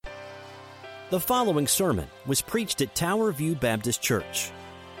The following sermon was preached at Tower View Baptist Church.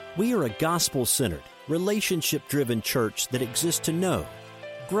 We are a gospel-centered, relationship-driven church that exists to know,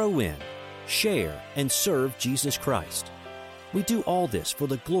 grow in, share, and serve Jesus Christ. We do all this for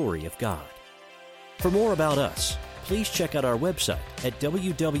the glory of God. For more about us, please check out our website at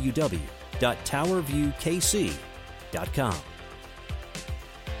www.towerviewkc.com.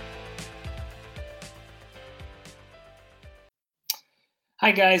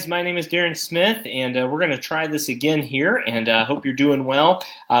 Hi guys, my name is Darren Smith, and we're going to try this again here, and I hope you're doing well.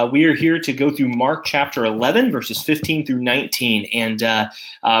 We are here to go through Mark chapter 11, verses 15 through 19, and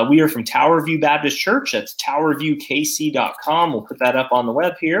we are from Tower View Baptist Church. That's towerviewkc.com. We'll put that up on the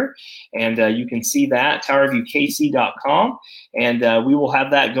web here, and you can see that, towerviewkc.com, and we will have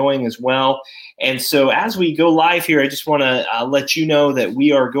that going as well. And so as we go live here, I just want to let you know that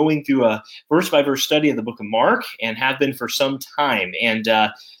we are going through a verse-by-verse study of the book of Mark and have been for some time. And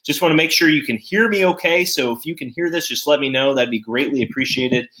just want to make sure you can hear me okay. So if you can hear this, just let me know. That'd be greatly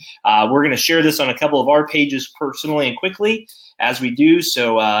appreciated. We're going to share this on a couple of our pages personally and quickly as we do.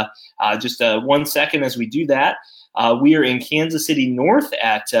 So just 1 second as we do that. We are in Kansas City North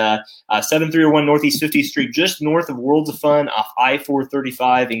at 7301 Northeast 50th Street, just north of Worlds of Fun off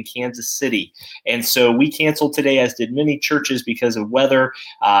I-435 in Kansas City. And so we canceled today, as did many churches, because of weather.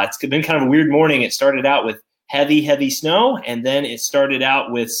 It's been kind of a weird morning. It started out with heavy snow, and then it started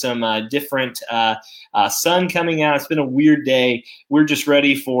out with some different sun coming out. It's been a weird day. We're just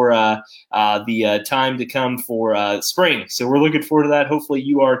ready for the time to come for spring. So we're looking forward to that. Hopefully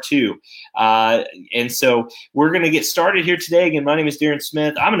you are too. And so we're going to get started here today. Again, my name is Darren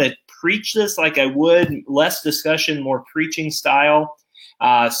Smith. I'm going to preach this like I would, less discussion, more preaching style.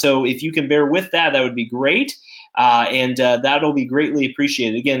 So if you can bear with that, that would be great. And that'll be greatly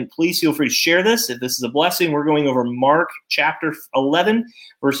appreciated. Again, please feel free to share this. If this is a blessing, we're going over Mark chapter 11,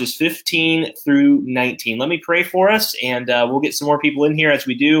 verses 15 through 19. Let me pray for us, and we'll get some more people in here as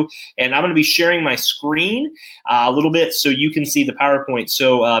we do. And I'm going to be sharing my screen a little bit so you can see the PowerPoint.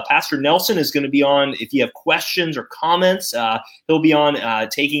 So Pastor Nelson is going to be on. If you have questions or comments, he'll be on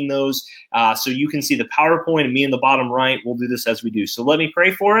taking those so you can see the PowerPoint, and me in the bottom right. We'll do this as we do. So let me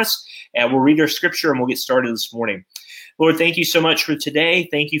pray for us, and we'll read our scripture, and we'll get started this morning. Lord, thank you so much for today.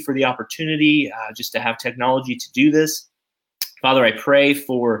 Thank you for the opportunity just to have technology to do this. Father, I pray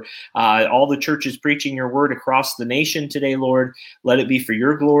for all the churches preaching your word across the nation today, Lord. Let it be for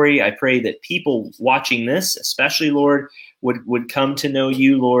your glory. I pray that people watching this, especially, Lord, would come to know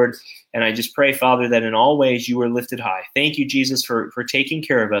you, Lord. And I just pray, Father, that in all ways you are lifted high. Thank you, Jesus, for taking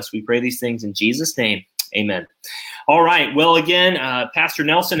care of us. We pray these things in Jesus' name. Amen. All right. Well, again, Pastor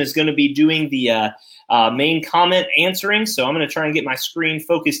Nelson is going to be doing the main comment answering. So I'm going to try and get my screen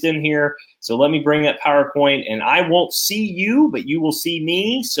focused in here. So let me bring up PowerPoint, and I won't see you, but you will see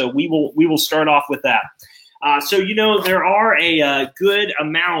me. So we will start off with that. So, there are a good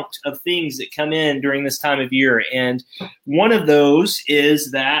amount of things that come in during this time of year. And one of those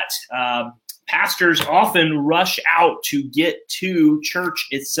is that pastors often rush out to get to church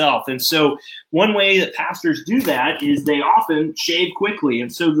itself. And so one way that pastors do that is they often shave quickly.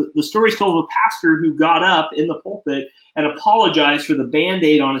 And so the story is told of a pastor who got up in the pulpit and apologized for the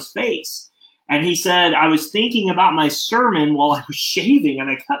Band-Aid on his face. And he said, I was thinking about my sermon while I was shaving and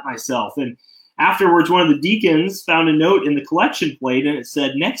I cut myself. And afterwards, one of the deacons found a note in the collection plate, and it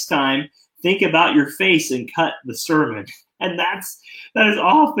said, next time, think about your face and cut the sermon. And that is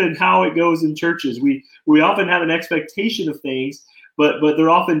often how it goes in churches. We often have an expectation of things, but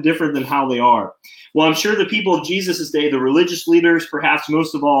they're often different than how they are. Well, I'm sure the people of Jesus' day, the religious leaders, perhaps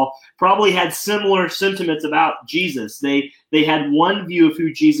most of all, probably had similar sentiments about Jesus. They had one view of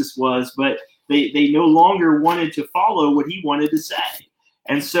who Jesus was, but they no longer wanted to follow what he wanted to say.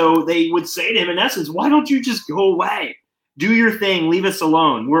 And so they would say to him, in essence, why don't you just go away? Do your thing, leave us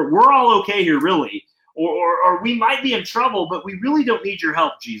alone. We're all okay here, really. Or we might be in trouble, but we really don't need your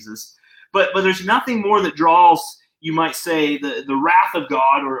help, Jesus. But there's nothing more that draws, you might say, the wrath of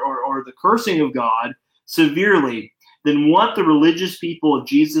God or the cursing of God severely than what the religious people of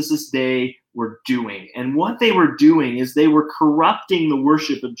Jesus' day were doing. And what they were doing is they were corrupting the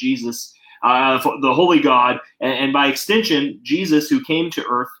worship of Jesus, the holy God, and by extension, Jesus, who came to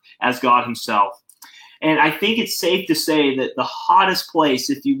earth as God himself. And I think it's safe to say that the hottest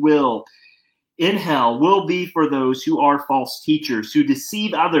place, if you will, in hell will be for those who are false teachers, who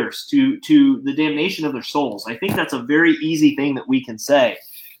deceive others to the damnation of their souls. I think that's a very easy thing that we can say.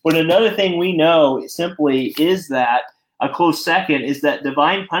 But another thing we know simply is that, a close second, is that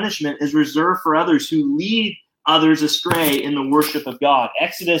divine punishment is reserved for others who lead others astray in the worship of God.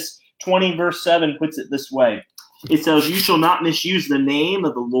 Exodus 20 verse 7 puts it this way. It says, you shall not misuse the name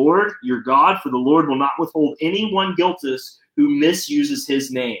of the Lord your God, for the Lord will not withhold anyone guiltless who misuses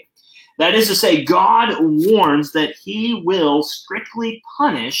his name. That is to say, God warns that he will strictly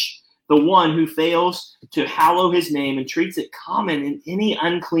punish the one who fails to hallow his name and treats it common in any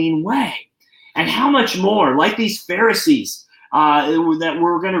unclean way. And how much more, like these Pharisees that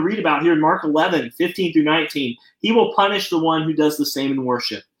we're going to read about here in Mark 11, 15 through 19, he will punish the one who does the same in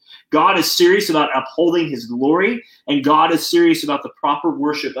worship. God is serious about upholding his glory, and God is serious about the proper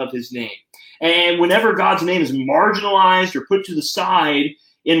worship of his name. And whenever God's name is marginalized or put to the side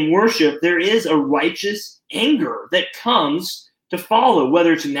in worship, there is a righteous anger that comes to follow,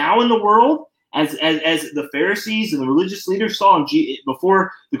 whether it's now in the world, as the Pharisees and the religious leaders saw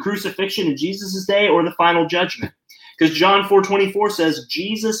before the crucifixion in Jesus' day, or the final judgment. Because John 4:24 says,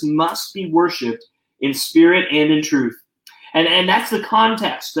 Jesus must be worshipped in spirit and in truth. And that's the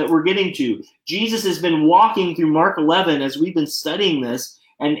context that we're getting to. Jesus has been walking through Mark 11 as we've been studying this,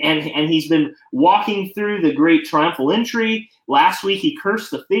 and he's been walking through the great triumphal entry. Last week he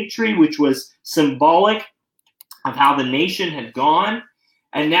cursed the fig tree, which was symbolic of how the nation had gone.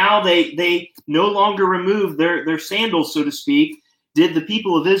 And now they no longer remove their sandals, so to speak, did the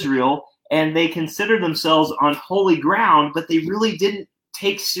people of Israel, and they considered themselves on holy ground, but they really didn't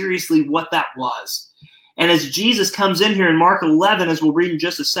take seriously what that was. And as Jesus comes in here in Mark 11, as we'll read in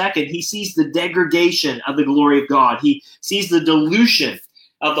just a second, he sees the degradation of the glory of God. He sees the dilution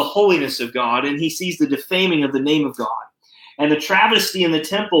of the holiness of God, and he sees the defaming of the name of God. And the travesty in the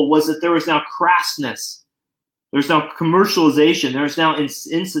temple was that there was now crassness. There's now commercialization. There's now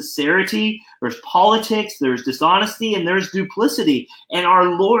insincerity. There's politics. There's dishonesty, and there's duplicity. And our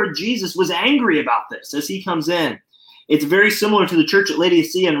Lord Jesus was angry about this as he comes in. It's very similar to the church at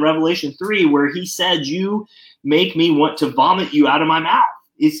Laodicea in Revelation 3, where he said, you make me want to vomit you out of my mouth,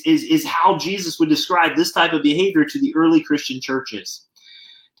 is how Jesus would describe this type of behavior to the early Christian churches.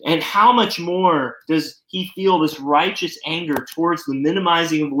 And how much more does he feel this righteous anger towards the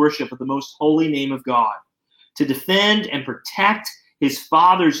minimizing of worship of the most holy name of God? To defend and protect his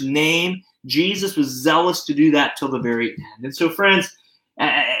Father's name, Jesus was zealous to do that till the very end. And so, friends,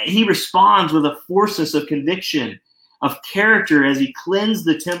 he responds with a force of conviction, of character, as he cleansed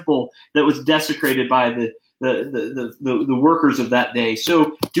the temple that was desecrated by the workers of that day.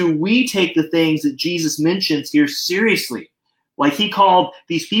 So do we take the things that Jesus mentions here seriously? Like he called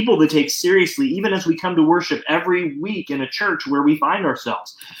these people to take seriously, even as we come to worship every week in a church where we find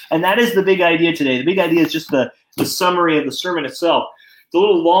ourselves. And that is the big idea today. The big idea is just the summary of the sermon itself. It's a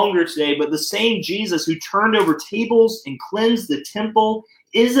little longer today, but the same Jesus who turned over tables and cleansed the temple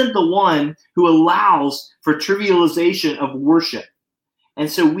isn't the one who allows for trivialization of worship. And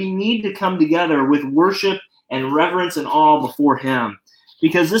so we need to come together with worship and reverence and awe before him.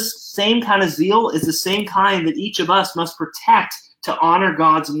 Because this same kind of zeal is the same kind that each of us must protect to honor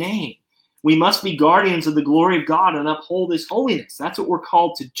God's name. We must be guardians of the glory of God and uphold his holiness. That's what we're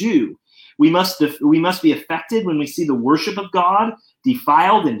called to do. We must be affected when we see the worship of God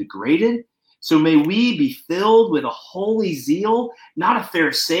defiled and degraded. So may we be filled with a holy zeal, not a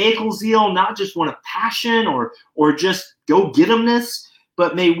pharisaical zeal, not just one of passion or just go-get-emness,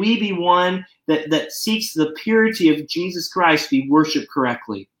 but may we be one that seeks the purity of Jesus Christ be worshipped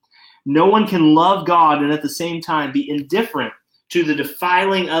correctly. No one can love God and at the same time be indifferent to the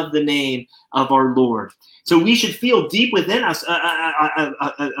defiling of the name of our Lord. So we should feel deep within us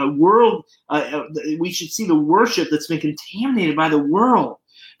a world, we should see the worship that's been contaminated by the world.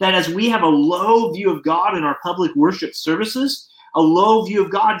 That as we have a low view of God in our public worship services, a low view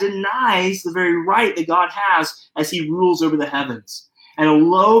of God denies the very right that God has as he rules over the heavens. And a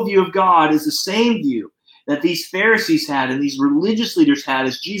low view of God is the same view that these Pharisees had and these religious leaders had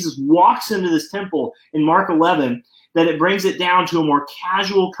as Jesus walks into this temple in Mark 11, that it brings it down to a more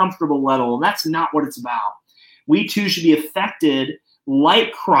casual, comfortable level. And that's not what it's about. We too should be affected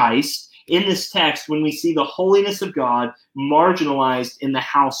like Christ in this text when we see the holiness of God marginalized in the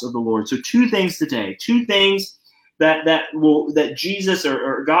house of the Lord. So two things today, two things that Jesus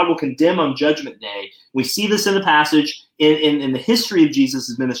or God will condemn on Judgment Day. We see this in the passage in the history of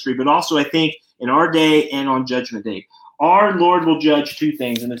Jesus' ministry, but also I think in our day and on Judgment Day. Our Lord will judge two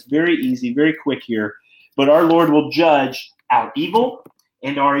things, and it's very easy, very quick here, but our Lord will judge our evil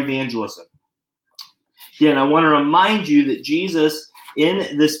and our evangelism. Again, I want to remind you that Jesus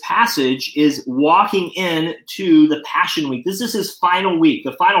in this passage is walking into the Passion Week. This is his final week.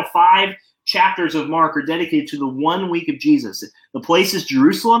 The final 5 chapters of Mark are dedicated to the 1 week of Jesus. The place is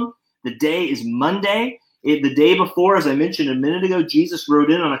Jerusalem. The day is Monday. The day before, as I mentioned a minute ago, Jesus rode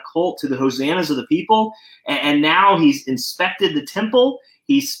in on a colt to the hosannas of the people. And now he's inspected the temple.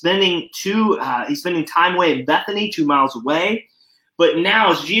 He's spending time away at Bethany, 2 miles away. But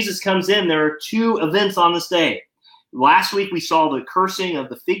now as Jesus comes in, there are two events on this day. Last week we saw the cursing of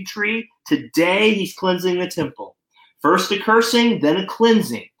the fig tree. Today he's cleansing the temple. First a cursing, then a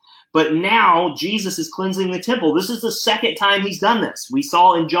cleansing. But now Jesus is cleansing the temple. This is the second time he's done this. We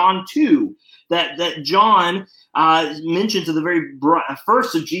saw in John 2 that John mentions at the very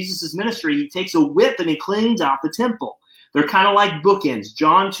first of Jesus' ministry, he takes a whip and he cleans out the temple. They're kind of like bookends,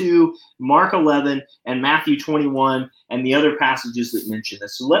 John 2, Mark 11, and Matthew 21, and the other passages that mention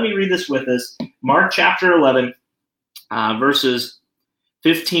this. So let me read this with us. Mark chapter 11, verses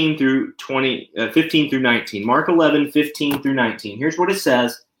 15 through 19. Mark 11, 15 through 19. Here's what it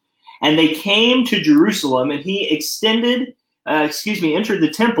says. And they came to Jerusalem, and he entered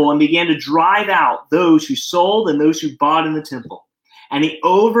the temple and began to drive out those who sold and those who bought in the temple. And he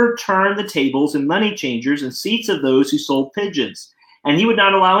overturned the tables and money changers and seats of those who sold pigeons. And he would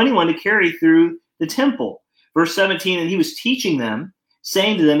not allow anyone to carry through the temple. Verse 17, and he was teaching them,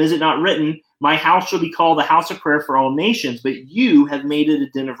 saying to them, is it not written, my house shall be called the house of prayer for all nations, but you have made it a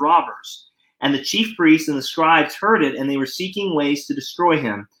den of robbers. And the chief priests and the scribes heard it, and they were seeking ways to destroy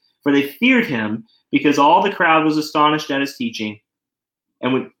him, for they feared him, because all the crowd was astonished at his teaching.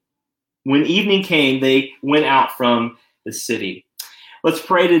 And when evening came, they went out from the city. Let's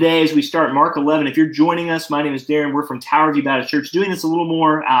pray today as we start Mark 11. If you're joining us, my name is Darren. We're from Tower View Baptist Church, doing this a little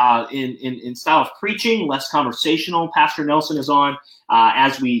more in style of preaching, less conversational. Pastor Nelson is on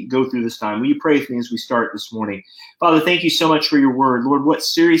as we go through this time. Will you pray with me as we start this morning? Father, thank you so much for your word. Lord, what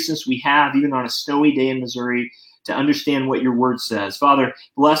seriousness we have, even on a snowy day in Missouri, to understand what your word says. Father,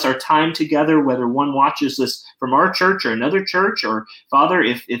 bless our time together, whether one watches this from our church or another church, or Father,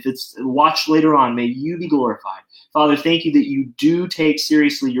 if it's watched later on, may you be glorified. Father, thank you that you do take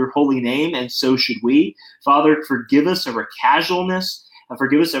seriously your holy name, and so should we. Father, forgive us of our casualness, and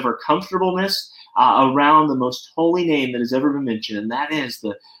forgive us of our comfortableness around the most holy name that has ever been mentioned, and that is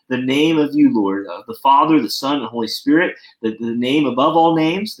the name of you, Lord, the Father, the Son, and the Holy Spirit, the name above all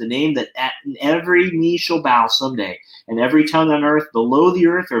names, the name that every knee shall bow someday, and every tongue on earth, below the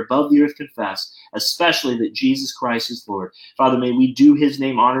earth or above the earth confess, especially that Jesus Christ is Lord. Father, may we do his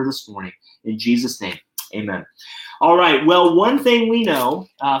name honor this morning. In Jesus' name, amen. All right, well, one thing we know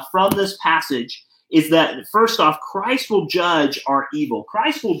from this passage is that, first off, Christ will judge our evil.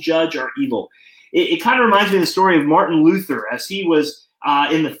 Christ will judge our evil. It kind of reminds me of the story of Martin Luther as he was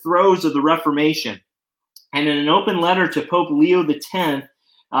in the throes of the Reformation. And in an open letter to Pope Leo X,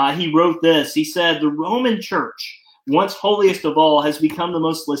 he wrote this. He said, the Roman Church, once holiest of all, has become the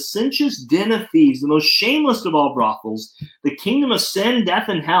most licentious den of thieves, the most shameless of all brothels, the kingdom of sin, death,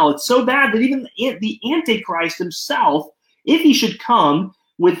 and hell. It's so bad that even the Antichrist himself, if he should come,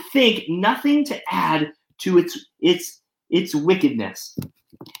 would think nothing to add to its wickedness.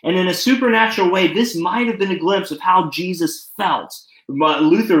 And in a supernatural way, this might have been a glimpse of how Jesus felt.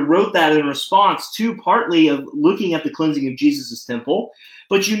 Luther wrote that in response to partly of looking at the cleansing of Jesus' temple.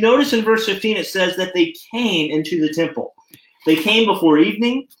 But you notice in verse 15, it says that they came into the temple. They came before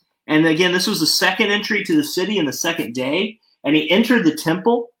evening. And again, this was the second entry to the city in the second day. And he entered the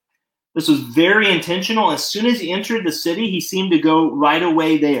temple. This was very intentional. As soon as he entered the city, he seemed to go right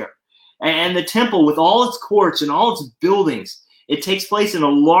away there. And the temple, with all its courts and all its buildings, it takes place in a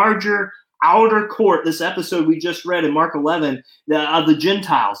larger outer court. This episode we just read in Mark 11 of the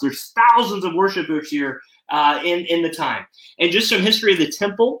Gentiles. There's thousands of worshipers here in the time. And just some history of the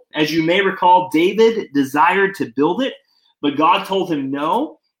temple. As you may recall, David desired to build it, but God told him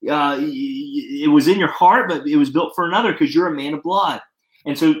no. It was in your heart, but it was built for another because you're a man of blood.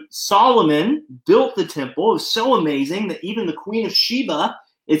 And so Solomon built the temple. It was so amazing that even the Queen of Sheba,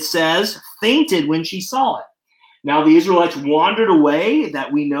 it says, fainted when she saw it. Now, the Israelites wandered away,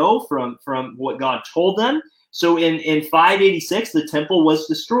 that we know from what God told them. So in 586, the temple was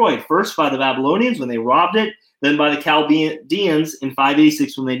destroyed, first by the Babylonians when they robbed it, then by the Chaldeans in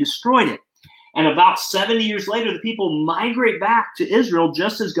 586 when they destroyed it. And about 70 years later, the people migrate back to Israel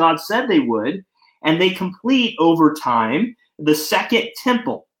just as God said they would, and they complete over time the second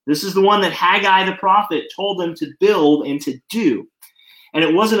temple. This is the one that Haggai the prophet told them to build and to do. And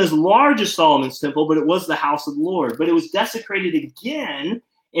it wasn't as large as Solomon's temple, but it was the house of the Lord. But it was desecrated again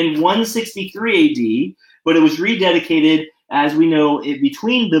in 163 AD, but it was rededicated, as we know,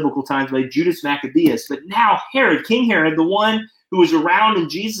 between biblical times by Judas Maccabeus. But now Herod, King Herod, the one who was around in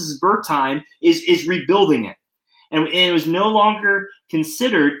Jesus' birth time, is rebuilding it. And it was no longer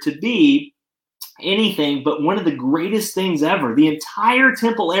considered to be anything but one of the greatest things ever. The entire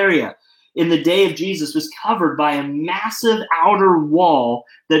temple area in the day of Jesus was covered by a massive outer wall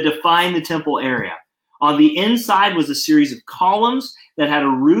that defined the temple area. On the inside was a series of columns that had a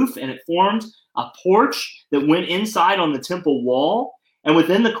roof, and it formed a porch that went inside on the temple wall. And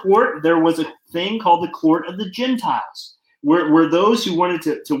within the court, there was a thing called the court of the Gentiles, where those who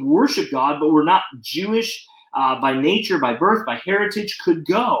wanted to worship God but were not Jewish by nature, by birth, by heritage could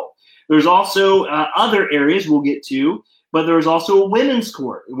go. There's also other areas we'll get to, but there was also a women's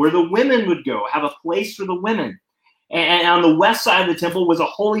court where the women would go, have a place for the women. And on the west side of the temple was a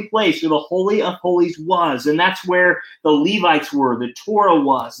holy place where the Holy of Holies was. And that's where the Levites were, the Torah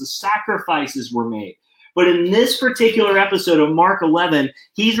was, the sacrifices were made. But in this particular episode of Mark 11,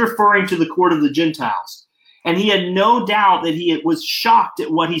 he's referring to the court of the Gentiles. And he had no doubt that he was shocked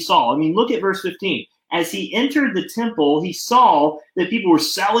at what he saw. I mean, look at verse 15. As he entered the temple, he saw that people were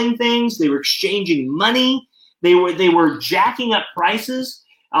selling things. They were exchanging money. They were jacking up prices.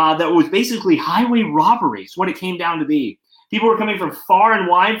 That was basically highway robberies, what it came down to be. People were coming from far and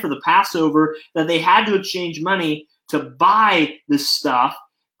wide for the Passover, that they had to exchange money to buy this stuff,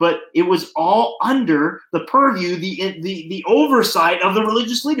 but it was all under the purview, the oversight of the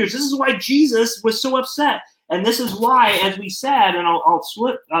religious leaders. This is why Jesus was so upset. And this is why, as we said, and I'll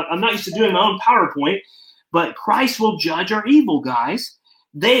slip, I'm not used to doing my own PowerPoint, but Christ will judge our evil, guys.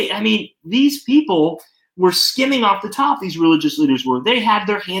 These people were skimming off the top, these religious leaders were. They had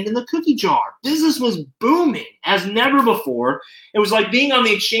their hand in the cookie jar. Business was booming as never before. It was like being on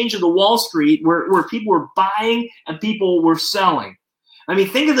the exchange of the Wall Street where people were buying and people were selling. I mean,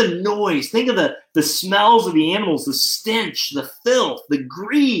 think of the noise. Think of the smells of the animals, the stench, the filth, the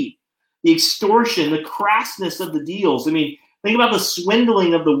greed, the extortion, the crassness of the deals. I mean, think about the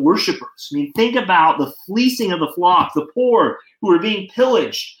swindling of the worshipers. I mean, think about the fleecing of the flock, the poor who are being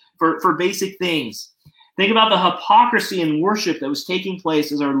pillaged for basic things. Think about the hypocrisy in worship that was taking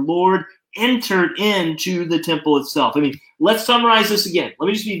place as our Lord entered into the temple itself. I mean, let's summarize this again. Let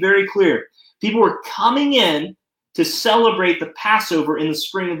me just be very clear. People were coming in to celebrate the Passover in the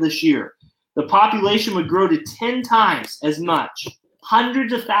spring of this year. The population would grow to 10 times as much.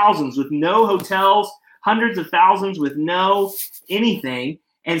 Hundreds of thousands with no hotels, hundreds of thousands with no anything.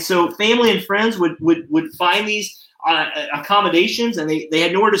 And so family and friends would find these accommodations, and they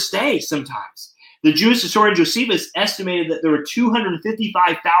had nowhere to stay sometimes. The Jewish historian Josephus estimated that there were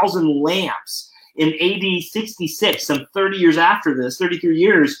 255,000 lamps in AD 66, some 30 years after this, 33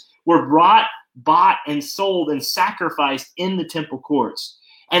 years, were bought and sold and sacrificed in the temple courts.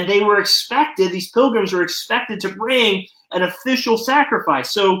 And they were expected, these pilgrims were expected to bring an official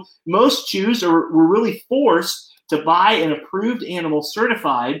sacrifice. So most Jews were really forced to buy an approved animal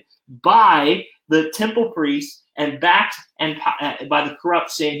certified by the temple priest and backed by the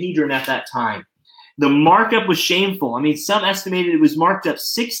corrupt Sanhedrin at that time. The markup was shameful. I mean, some estimated it was marked up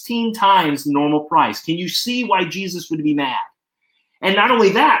 16 times the normal price. Can you see why Jesus would be mad? And not only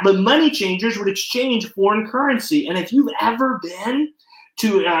that, but money changers would exchange foreign currency. And if you've ever been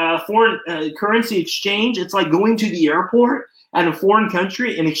to a foreign currency exchange, it's like going to the airport at a foreign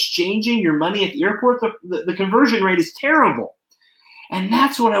country and exchanging your money at the airport. The conversion rate is terrible. And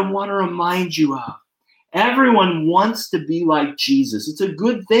that's what I want to remind you of. Everyone wants to be like Jesus. It's a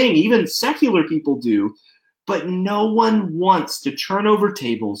good thing. Even secular people do. But no one wants to turn over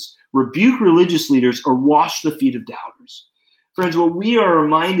tables, rebuke religious leaders, or wash the feet of doubters. Friends, what we are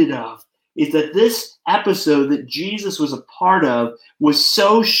reminded of is that this episode that Jesus was a part of was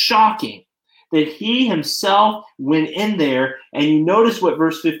so shocking that he himself went in there, and you notice what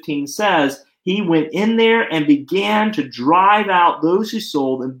verse 15 says. He went in there and began to drive out those who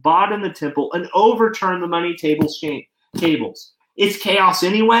sold and bought in the temple and overturn the money tables. It's chaos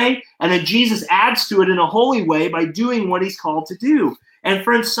anyway, and then Jesus adds to it in a holy way by doing what he's called to do. And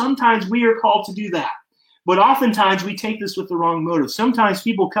friends, sometimes we are called to do that. But oftentimes we take this with the wrong motive. Sometimes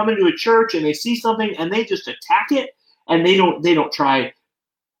people come into a church and they see something and they just attack it, and they don't try.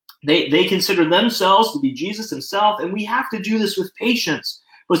 They consider themselves to be Jesus himself, and we have to do this with patience.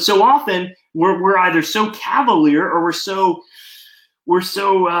 But so often we're either so cavalier or we're so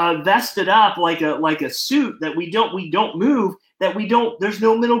vested up like a suit that we don't move, there's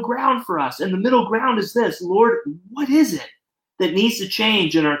no middle ground for us. And the middle ground is this: Lord, what is it that needs to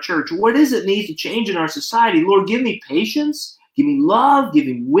change in our church? What is it needs to change in our society? Lord, give me patience, give me love, give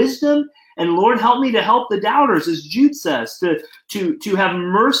me wisdom, and Lord, help me to help the doubters, as Jude says, to have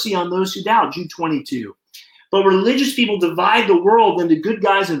mercy on those who doubt, Jude 22. But religious people divide the world into good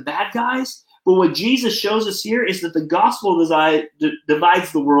guys and bad guys. But what Jesus shows us here is that the gospel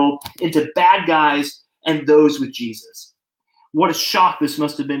divides the world into bad guys and those with Jesus. What a shock this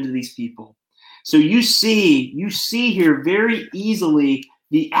must have been to these people. So you see here very easily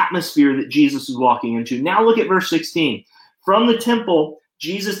the atmosphere that Jesus was walking into. Now look at verse 16. From the temple,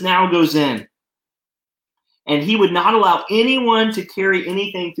 Jesus now goes in. And he would not allow anyone to carry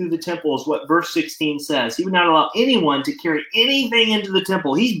anything through the temple, is what verse 16 says. He would not allow anyone to carry anything into the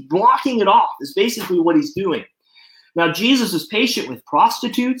temple. He's blocking it off, is basically what he's doing. Now, Jesus was patient with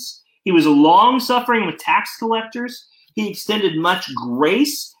prostitutes. He was long-suffering with tax collectors. He extended much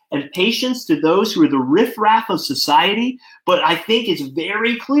grace and patience to those who were the riffraff of society. But I think it's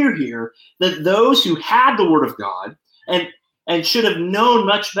very clear here that those who had the word of God and should have known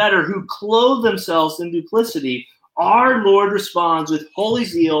much better, who clothed themselves in duplicity, our Lord responds with holy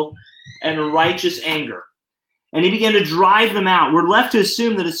zeal and righteous anger. And he began to drive them out. We're left to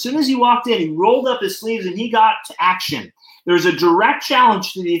assume that as soon as he walked in, he rolled up his sleeves and he got to action. There was a direct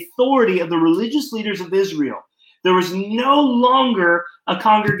challenge to the authority of the religious leaders of Israel. There was no longer a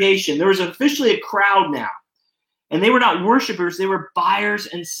congregation. There was officially a crowd now. And they were not worshipers, they were buyers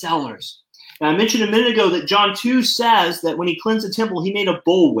and sellers. Now, I mentioned a minute ago that John 2 says that when he cleansed the temple, he made a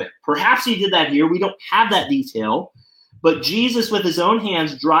bullwhip. Perhaps he did that here. We don't have that detail. But Jesus, with his own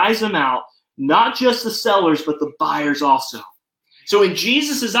hands, drives them out, not just the sellers, but the buyers also. So in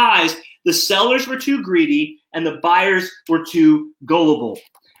Jesus' eyes, the sellers were too greedy and the buyers were too gullible.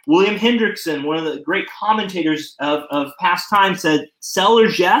 William Hendrickson, one of the great commentators of past time, said,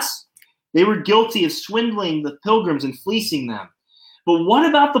 sellers, yes, they were guilty of swindling the pilgrims and fleecing them. But what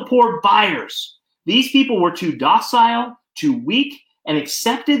about the poor buyers? These people were too docile, too weak, and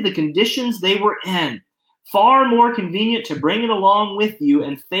accepted the conditions they were in. Far more convenient to bring it along with you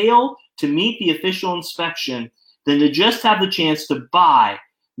and fail to meet the official inspection than to just have the chance to buy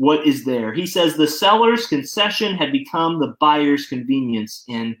what is there. He says the seller's concession had become the buyer's convenience,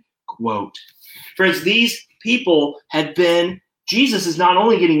 end quote. Friends, these people had been, Jesus is not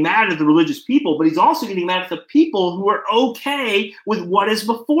only getting mad at the religious people, but he's also getting mad at the people who are okay with what is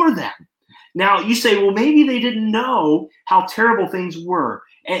before them. Now, you say, well, maybe they didn't know how terrible things were.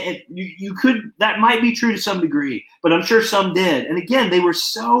 And you could, that might be true to some degree, but I'm sure some did. And again, they were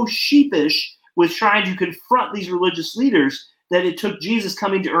so sheepish with trying to confront these religious leaders that it took Jesus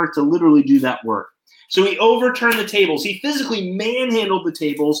coming to earth to literally do that work. So he overturned the tables. He physically manhandled the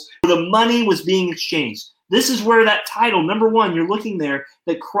tables where the money was being exchanged. This is where that title, number one, you're looking there,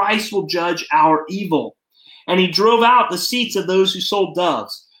 that Christ will judge our evil. And he drove out the seats of those who sold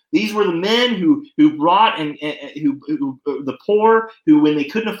doves. These were the men who brought the poor, who when they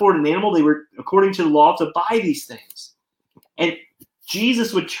couldn't afford an animal, they were, according to the law, to buy these things. And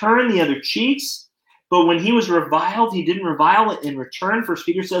Jesus would turn the other cheeks, but when he was reviled, he didn't revile it in return. First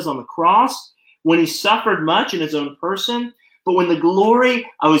Peter says on the cross, when he suffered much in his own person, but when the glory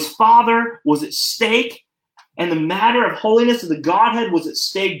of his Father was at stake and the matter of holiness of the Godhead was at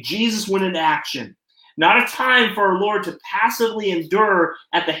stake, Jesus went into action. Not a time for our Lord to passively endure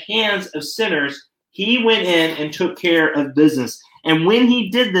at the hands of sinners. He went in and took care of business. And when he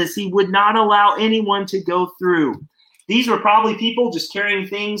did this, he would not allow anyone to go through. These were probably people just carrying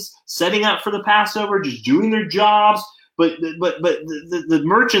things, setting up for the Passover, just doing their jobs. But the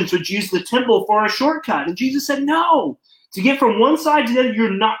merchants would use the temple for a shortcut. And Jesus said, no, to get from one side to the other, you're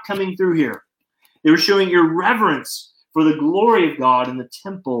not coming through here. They were showing irreverence for the glory of God in the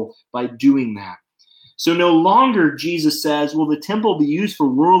temple by doing that. So no longer, Jesus says, will the temple be used for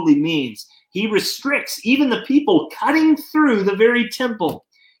worldly means. He restricts even the people cutting through the very temple.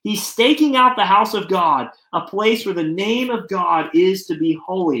 He's staking out the house of God, a place where the name of God is to be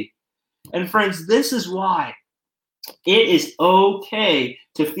holy. And friends, this is why it is okay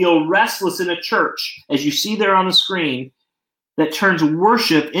to feel restless in a church, as you see there on the screen, that turns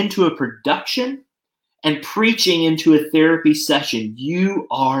worship into a production and preaching into a therapy session. You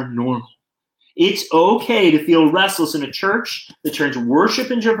are normal. It's okay to feel restless in a church that turns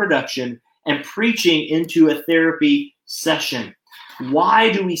worship into a production and preaching into a therapy session.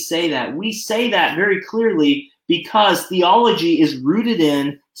 Why do we say that? We say that very clearly because theology is rooted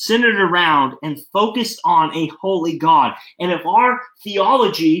in, centered around, and focused on a holy God. And if our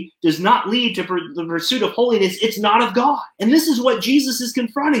theology does not lead to the pursuit of holiness, it's not of God. And this is what Jesus is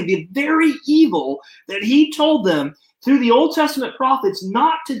confronting, the very evil that he told them through the Old Testament prophets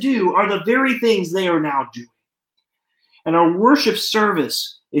not to do are the very things they are now doing. And our worship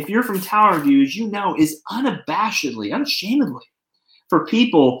service, if you're from Tower View, as you know, is unabashedly, unashamedly for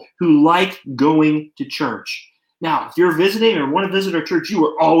people who like going to church. Now, if you're visiting or want to visit our church, you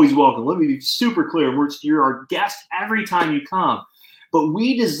are always welcome. Let me be super clear. You're our guest every time you come. But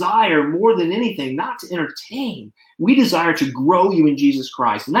we desire more than anything not to entertain. We desire to grow you in Jesus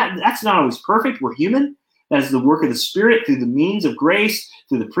Christ. And that's not always perfect. We're human. That is the work of the Spirit through the means of grace,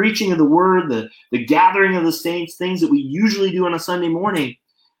 through the preaching of the word, the gathering of the saints, things that we usually do on a Sunday morning.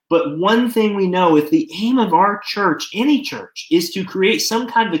 But one thing we know, if the aim of our church, any church, is to create some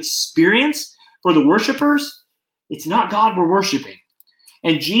kind of experience for the worshipers, it's not God we're worshiping.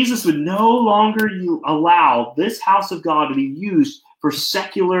 And Jesus would no longer allow this house of God to be used for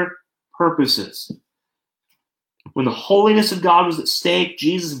secular purposes. When the holiness of God was at stake,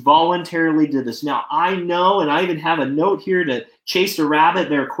 Jesus voluntarily did this. Now, I know, and I even have a note here to chase a rabbit.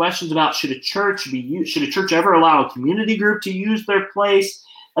 There are questions about should a church ever allow a community group to use their place?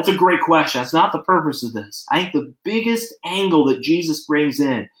 That's a great question. That's not the purpose of this. I think the biggest angle that Jesus brings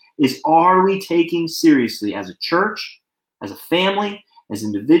in is, are we taking seriously as a church, as a family, as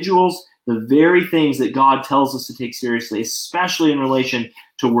individuals, the very things that God tells us to take seriously, especially in relation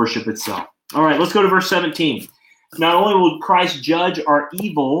to worship itself? All right, let's go to verse 17. Not only will Christ judge our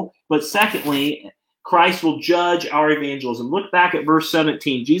evil, but secondly, Christ will judge our evangelism. Look back at verse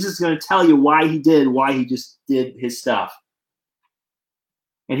 17. Jesus is going to tell you why he just did his stuff.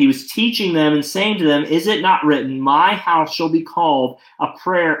 And he was teaching them and saying to them, is it not written, my house shall be called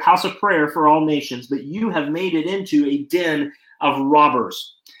house of prayer for all nations, but you have made it into a den of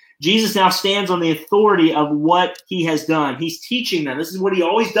robbers. Jesus now stands on the authority of what he has done. He's teaching them. This is what he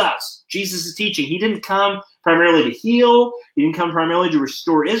always does. Jesus is teaching. He didn't come primarily to heal. He didn't come primarily to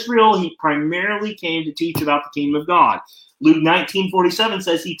restore Israel. He primarily came to teach about the kingdom of God. Luke 19:47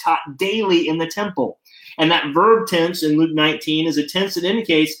 says he taught daily in the temple. And that verb tense in Luke 19 is a tense that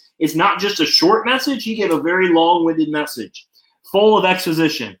indicates it's not just a short message. He gave a very long-winded message, full of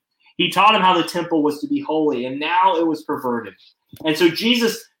exposition. He taught him how the temple was to be holy, and now it was perverted. And so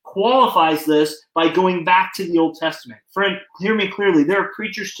Jesus qualifies this by going back to the Old Testament. Friend, hear me clearly. There are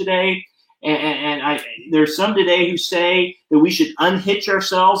preachers today, and there are some today who say that we should unhitch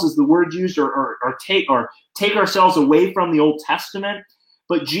ourselves, as the word used, or take ourselves away from the Old Testament.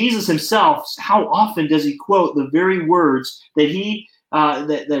 But Jesus himself, how often does he quote the very words that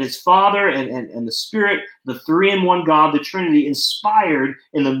that his Father and the Spirit, the three-in-one God, the Trinity, inspired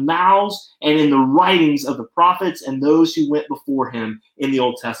in the mouths and in the writings of the prophets and those who went before him in the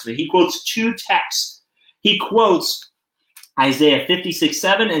Old Testament? He quotes two texts. He quotes Isaiah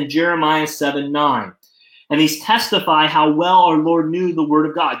 56:7 and Jeremiah 7:9. And these testify how well our Lord knew the Word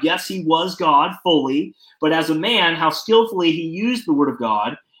of God. Yes, he was God fully, but as a man, how skillfully he used the Word of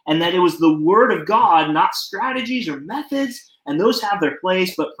God, and that it was the Word of God, not strategies or methods, and those have their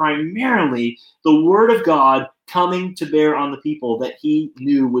place, but primarily the Word of God coming to bear on the people that he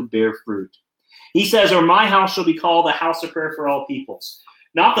knew would bear fruit. He says, or my house shall be called a house of prayer for all peoples.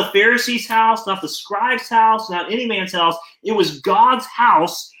 Not the Pharisees' house, not the scribe's house, not any man's house. It was God's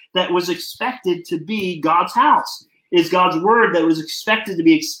house that was expected to be God's house. It is God's word that was expected to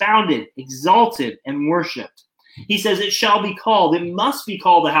be expounded, exalted, and worshipped. He says it must be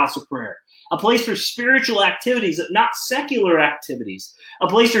called a house of prayer, a place for spiritual activities, not secular activities, a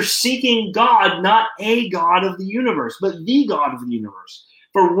place for seeking God, not a God of the universe, but the God of the universe,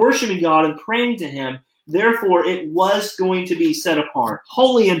 for worshiping God and praying to him. Therefore, it was going to be set apart,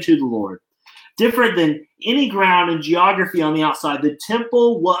 holy unto the Lord. Different than any ground and geography on the outside, the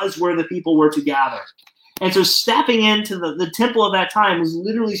temple was where the people were to gather. And so stepping into the temple of that time was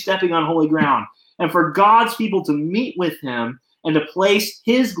literally stepping on holy ground. And for God's people to meet with him and to place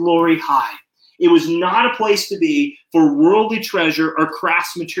his glory high. It was not a place to be for worldly treasure or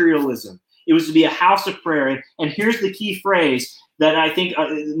crass materialism. It was to be a house of prayer. And here's the key phrase that I think,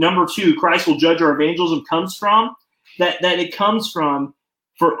 number 2, Christ will judge our evangelism comes from, that it comes from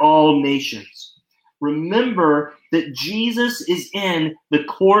for all nations. Remember that Jesus is in the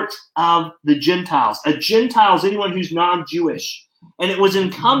court of the Gentiles. A Gentile is anyone who's non-Jewish. And it was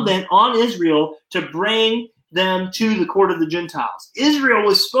incumbent on Israel to bring them to the court of the Gentiles. Israel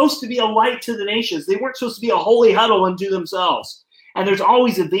was supposed to be a light to the nations. They weren't supposed to be a holy huddle unto themselves. And there's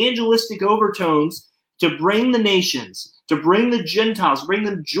always evangelistic overtones to bring the nations, to bring the Gentiles, bring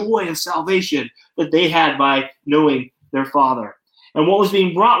them joy and salvation that they had by knowing their Father. And what was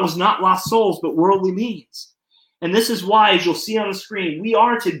being brought was not lost souls, but worldly means. And this is why, as you'll see on the screen, we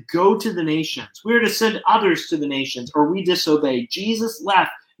are to go to the nations. We are to send others to the nations, or we disobey. Jesus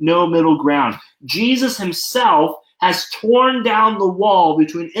left no middle ground. Jesus himself has torn down the wall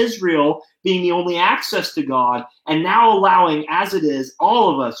between Israel being the only access to God and now allowing, as it is, all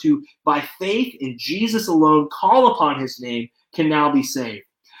of us who by faith in Jesus alone call upon his name can now be saved.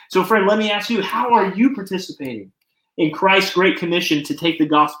 So friend, let me ask you, how are you participating in Christ's great commission to take the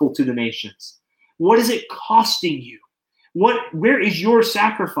gospel to the nations? What is it costing you? Where is your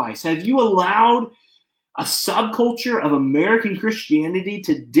sacrifice? Have you allowed a subculture of American Christianity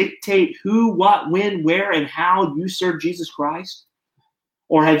to dictate who, what, when, where, and how you serve Jesus Christ?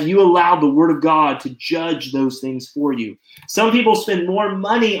 Or have you allowed the Word of God to judge those things for you? Some people spend more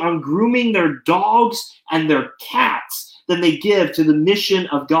money on grooming their dogs and their cats than they give to the mission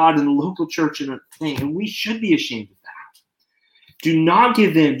of God in the local church and a thing. And we should be ashamed of that. Do not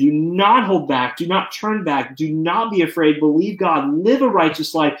give in. Do not hold back. Do not turn back. Do not be afraid. Believe God. Live a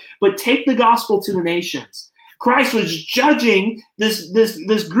righteous life. But take the gospel to the nations. Christ was judging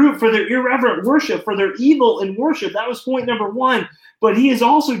this group for their irreverent worship, for their evil in worship. That was point number one. But he is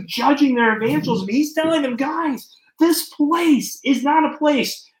also judging their evangelism. He's telling them, guys, this place is not a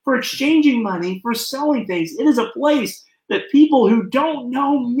place for exchanging money, for selling things. It is a place that people who don't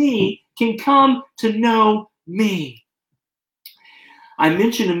know me can come to know me. I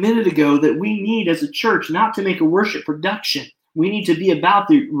mentioned a minute ago that we need as a church not to make a worship production. We need to be about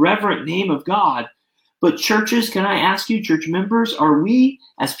the reverent name of God. But churches, can I ask you, church members, are we,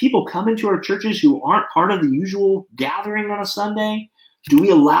 as people come into our churches who aren't part of the usual gathering on a Sunday, do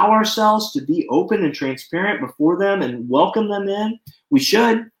we allow ourselves to be open and transparent before them and welcome them in? We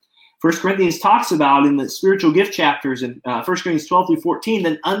should. 1 Corinthians talks about in the spiritual gift chapters in 1 Corinthians 12 through 14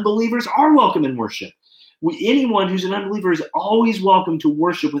 that unbelievers are welcome in worship. Anyone who's an unbeliever is always welcome to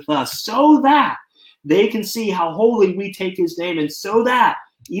worship with us so that they can see how holy we take his name, and so that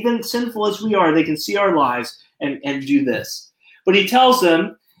even sinful as we are, they can see our lives and do this. But he tells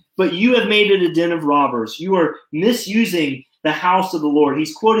them, but you have made it a den of robbers. You are misusing the house of the Lord.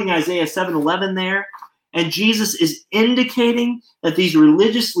 He's quoting Isaiah 7:11 there. And Jesus is indicating that these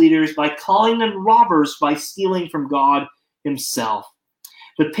religious leaders, by calling them robbers, by stealing from God himself.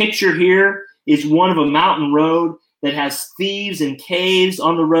 The picture here is one of a mountain road that has thieves and caves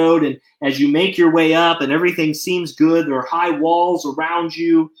on the road. And as you make your way up and everything seems good, there are high walls around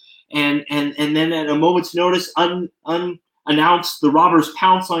you. And then at a moment's notice, unannounced, the robbers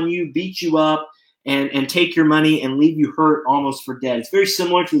pounce on you, beat you up, and take your money and leave you hurt almost for dead. It's very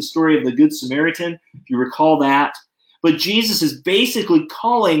similar to the story of the Good Samaritan, if you recall that. But Jesus is basically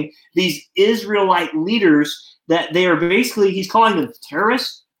calling these Israelite leaders that they are basically, he's calling them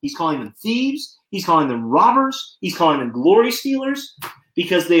terrorists, he's calling them thieves, he's calling them robbers, he's calling them glory stealers,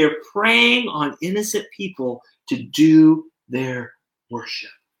 because they are preying on innocent people to do their worship.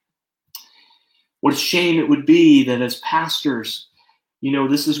 What a shame it would be that as pastors,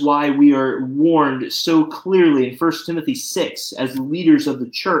 this is why we are warned so clearly in 1 Timothy 6 as leaders of the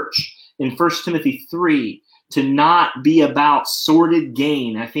church, in 1 Timothy 3, to not be about sordid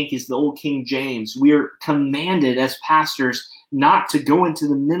gain, I think is the old King James. We are commanded as pastors not to go into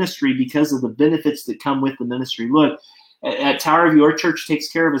the ministry because of the benefits that come with the ministry. Look, at Tower View, our church takes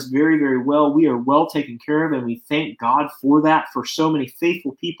care of us very, very well. We are well taken care of, and we thank God for that, for so many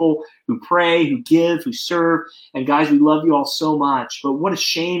faithful people who pray, who give, who serve. And guys, we love you all so much. But what a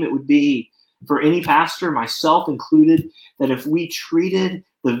shame it would be for any pastor, myself included, that if we treated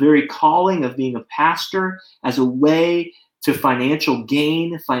the very calling of being a pastor as a way to financial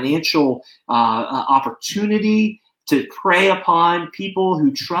gain, financial opportunity, to prey upon people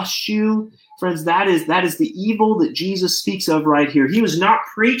who trust you. Friends, that is the evil that Jesus speaks of right here. He was not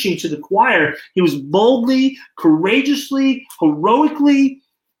preaching to the choir. He was boldly, courageously, heroically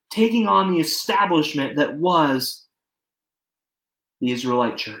taking on the establishment that was the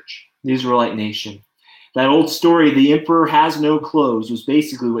Israelite church, the Israelite nation. That old story, the emperor has no clothes, was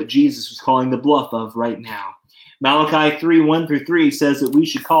basically what Jesus was calling the bluff of right now. Malachi 3:1-3 says that we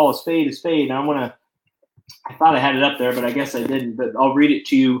should call a spade a spade. And I thought I had it up there, but I guess I didn't. But I'll read it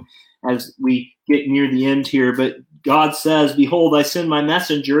to you as we get near the end here. But God says, behold, I send my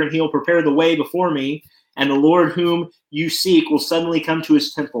messenger, and he'll prepare the way before me. And the Lord whom you seek will suddenly come to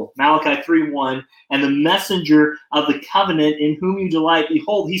his temple. Malachi 3:1. And the messenger of the covenant in whom you delight,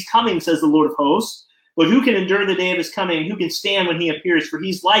 behold, he's coming, says the Lord of hosts. But who can endure the day of his coming? Who can stand when he appears? For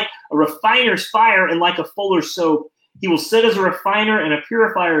he's like a refiner's fire and like a fuller's soap. He will sit as a refiner and a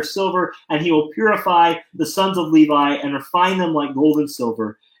purifier of silver, and he will purify the sons of Levi and refine them like gold and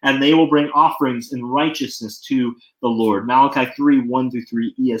silver, and they will bring offerings in righteousness to the Lord. Malachi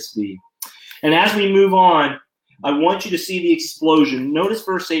 3:1-3 ESV. And as we move on, I want you to see the explosion. Notice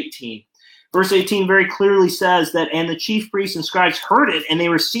verse 18. Verse 18 very clearly says that, and the chief priests and scribes heard it, and they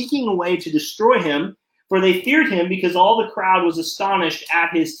were seeking a way to destroy him, for they feared him because all the crowd was astonished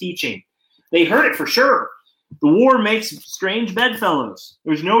at his teaching. They heard it for sure. The war makes strange bedfellows.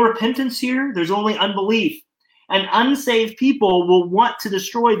 There's no repentance here. There's only unbelief. And unsaved people will want to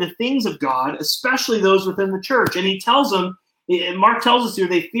destroy the things of God, especially those within the church. And he tells them, Mark tells us here,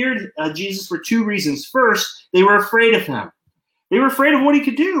 they feared Jesus for two reasons. First, they were afraid of him. They were afraid of what he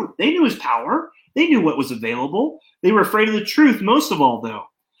could do. They knew his power. They knew what was available. They were afraid of the truth most of all, though.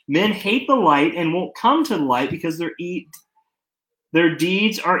 Men hate the light and won't come to the light because their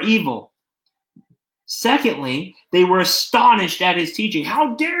deeds are evil. Secondly, they were astonished at his teaching.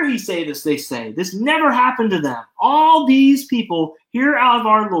 How dare he say this, they say. This never happened to them. All these people hear out of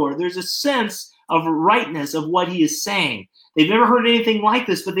our Lord. There's a sense of rightness of what he is saying. They've never heard anything like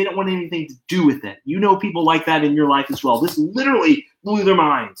this, but they don't want anything to do with it. You know people like that in your life as well. This literally blew their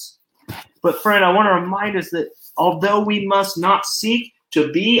minds. But friend, I want to remind us that although we must not seek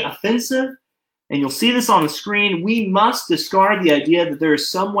to be offensive, and you'll see this on the screen, we must discard the idea that there is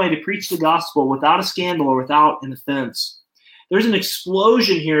some way to preach the gospel without a scandal or without an offense. There's an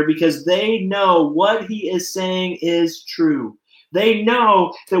explosion here because they know what he is saying is true. They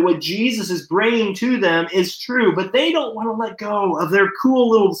know that what Jesus is bringing to them is true, but they don't want to let go of their cool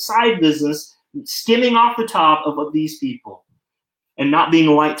little side business skimming off the top of these people and not being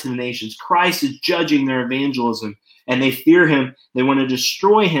a light to the nations. Christ is judging their evangelism, and they fear him. They want to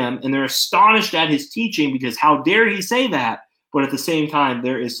destroy him, and they're astonished at his teaching because how dare he say that? But at the same time,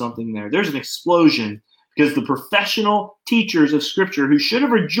 there is something there. There's an explosion because the professional teachers of Scripture who should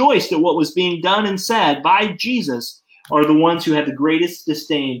have rejoiced at what was being done and said by Jesus are the ones who had the greatest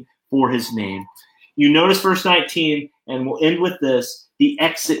disdain for his name. You notice verse 19, and we'll end with this, the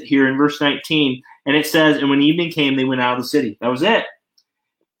exit here in verse 19. And it says, and when evening came, they went out of the city. That was it.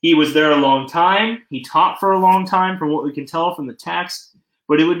 He was there a long time. He taught for a long time from what we can tell from the text.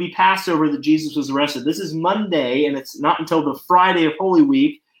 But it would be Passover that Jesus was arrested. This is Monday, and it's not until the Friday of Holy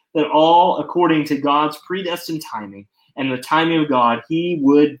Week that all according to God's predestined timing and the timing of God, he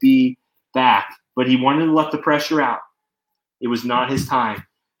would be back. But he wanted to let the pressure out. It was not his time.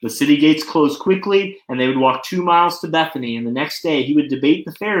 The city gates closed quickly, and they would walk 2 miles to Bethany. And the next day, he would debate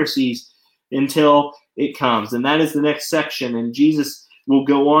the Pharisees until it comes. And that is the next section. And Jesus will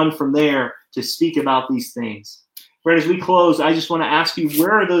go on from there to speak about these things. Friend, as we close, I just want to ask you,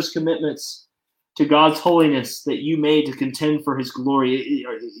 where are those commitments to God's holiness that you made to contend for his glory?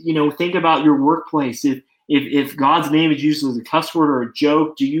 You know, think about your workplace. If God's name is used as a cuss word or a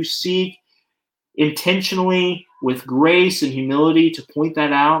joke, do you seek intentionally with grace and humility to point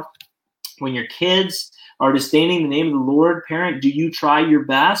that out? When your kids are disdaining the name of the Lord, parent, do you try your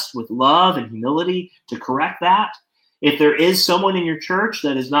best with love and humility to correct that? If there is someone in your church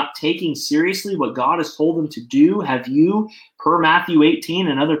that is not taking seriously what God has told them to do, have you, per Matthew 18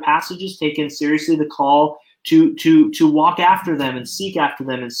 and other passages, taken seriously the call to walk after them and seek after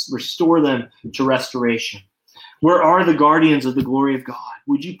them and restore them to restoration? Where are the guardians of the glory of God?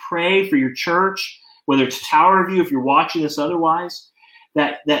 Would you pray for your church, whether it's Tower View, if you're watching this otherwise,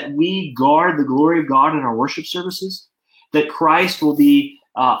 that we guard the glory of God in our worship services, that Christ will be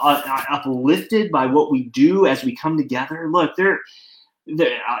uplifted by what we do as we come together? Look, there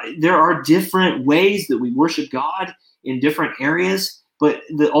are different ways that we worship God in different areas, but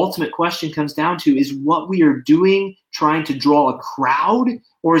the ultimate question comes down to, is what we are doing trying to draw a crowd,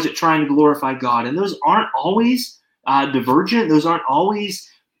 or is it trying to glorify God? And those aren't always divergent. Those aren't always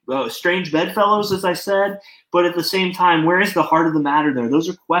strange bedfellows, as I said. But at the same time, where is the heart of the matter there? Those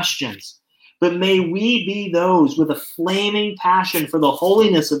are questions. But may we be those with a flaming passion for the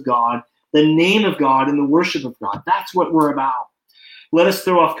holiness of God, the name of God, and the worship of God. That's what we're about. Let us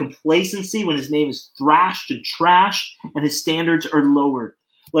throw off complacency when his name is thrashed and trashed and his standards are lowered.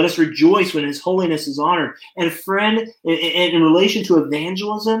 Let us rejoice when his holiness is honored. And friend, in relation to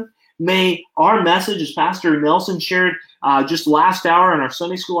evangelism, may our message, as Pastor Nelson shared just last hour in our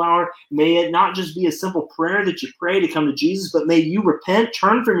Sunday school hour, may it not just be a simple prayer that you pray to come to Jesus, but may you repent,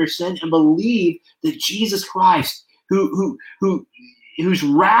 turn from your sin, and believe that Jesus Christ, whose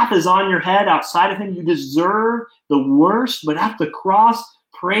wrath is on your head, outside of him, you deserve the worst, but at the cross,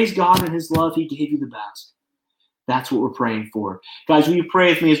 praise God in his love, he gave you the best. That's what we're praying for. Guys, will you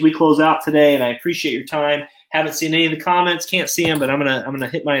pray with me as we close out today? And I appreciate your time. Haven't seen any of the comments, can't see them, but I'm gonna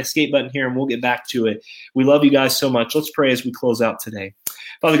hit my escape button here and we'll get back to it. We love you guys so much. Let's pray as we close out today.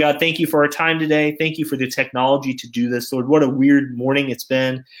 Father God, thank you for our time today. Thank you for the technology to do this. Lord, what a weird morning it's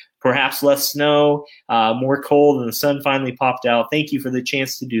been. Perhaps less snow, more cold, and the sun finally popped out. Thank you for the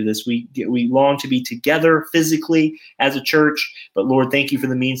chance to do this. We long to be together physically as a church, but Lord, thank you for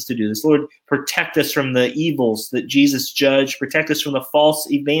the means to do this. Lord, protect us from the evils that Jesus judged. Protect us from the false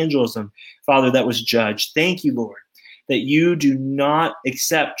evangelism, Father, that was judged. Thank you, Lord, that you do not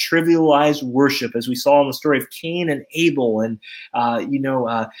accept trivialized worship, as we saw in the story of Cain and Abel, and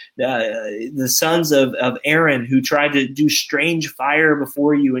the sons of Aaron who tried to do strange fire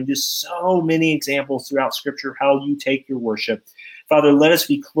before you, and just so many examples throughout Scripture of how you take your worship. Father, let us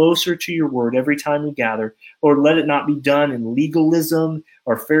be closer to your word every time we gather. Lord, let it not be done in legalism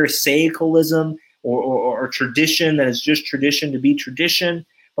or pharisaicalism or tradition that is just tradition to be tradition,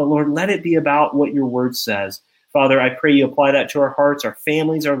 but Lord, let it be about what your word says. Father, I pray you apply that to our hearts, our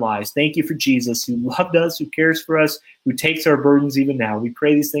families, our lives. Thank you for Jesus, who loved us, who cares for us, who takes our burdens even now. We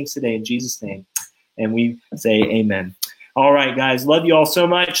pray these things today in Jesus' name, and we say amen. All right, guys, love you all so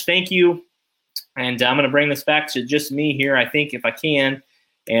much. Thank you. And I'm going to bring this back to just me here, I think, if I can.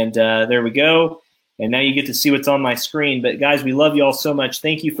 And there we go. And now you get to see what's on my screen. But, guys, we love you all so much.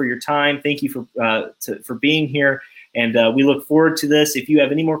 Thank you for your time. Thank you for being here. And we look forward to this. If you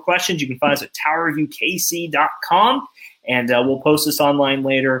have any more questions, you can find us at towerviewkc.com, and we'll post this online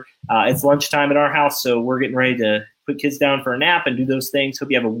later. It's lunchtime at our house, so we're getting ready to put kids down for a nap and do those things. Hope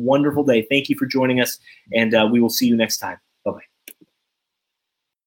you have a wonderful day. Thank you for joining us, and we will see you next time.